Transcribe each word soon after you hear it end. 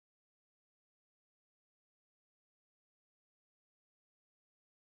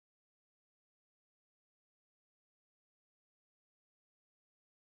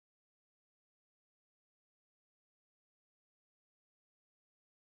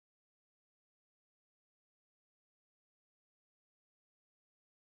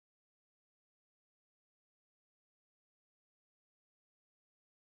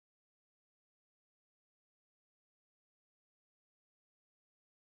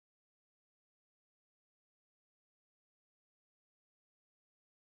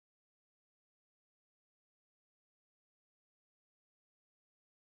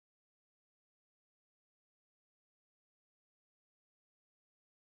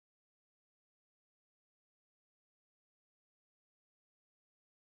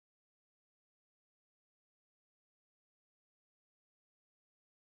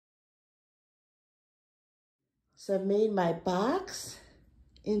So I've made my box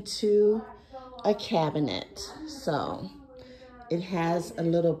into a cabinet. So it has a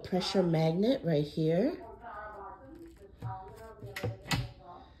little pressure magnet right here.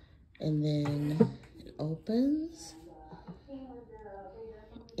 And then it opens.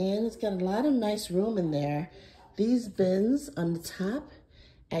 And it's got a lot of nice room in there. These bins on the top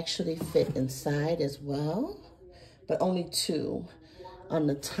actually fit inside as well, but only 2. On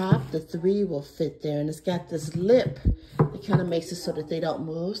the top, the 3 will fit there, and it's got this lip that kind of makes it so that they don't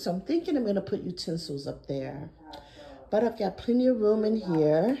move. So I'm thinking I'm gonna put utensils up there. But I've got plenty of room in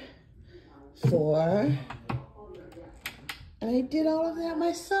here and I did all of that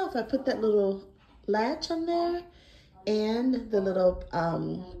myself. I put that little latch on there and the little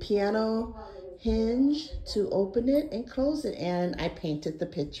piano hinge to open it and close it, and I painted the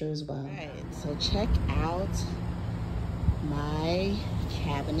picture as well. All right, so check out my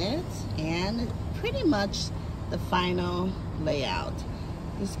cabinet and pretty much the final layout.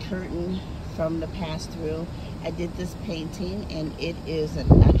 This curtain from the pass-through, I did this painting and it is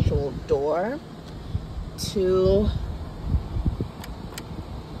an actual door to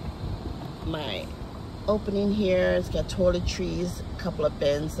my opening here. It's got toiletries, a couple of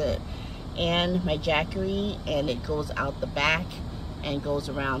bins and my jackery, and it goes out the back and goes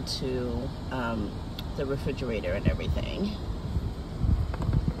around to the refrigerator and everything.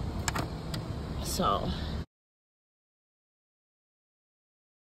 So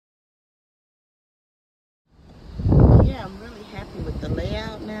yeah, I'm really happy with the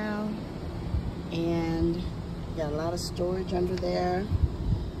layout now, and got a lot of storage under there,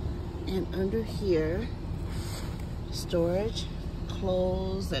 and under here storage,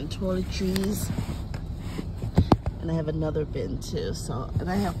 clothes and toiletries, and I have another bin too. So, and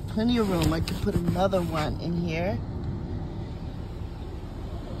I have plenty of room. I could put another one in here.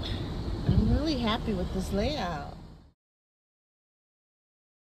 I'm really happy with this layout.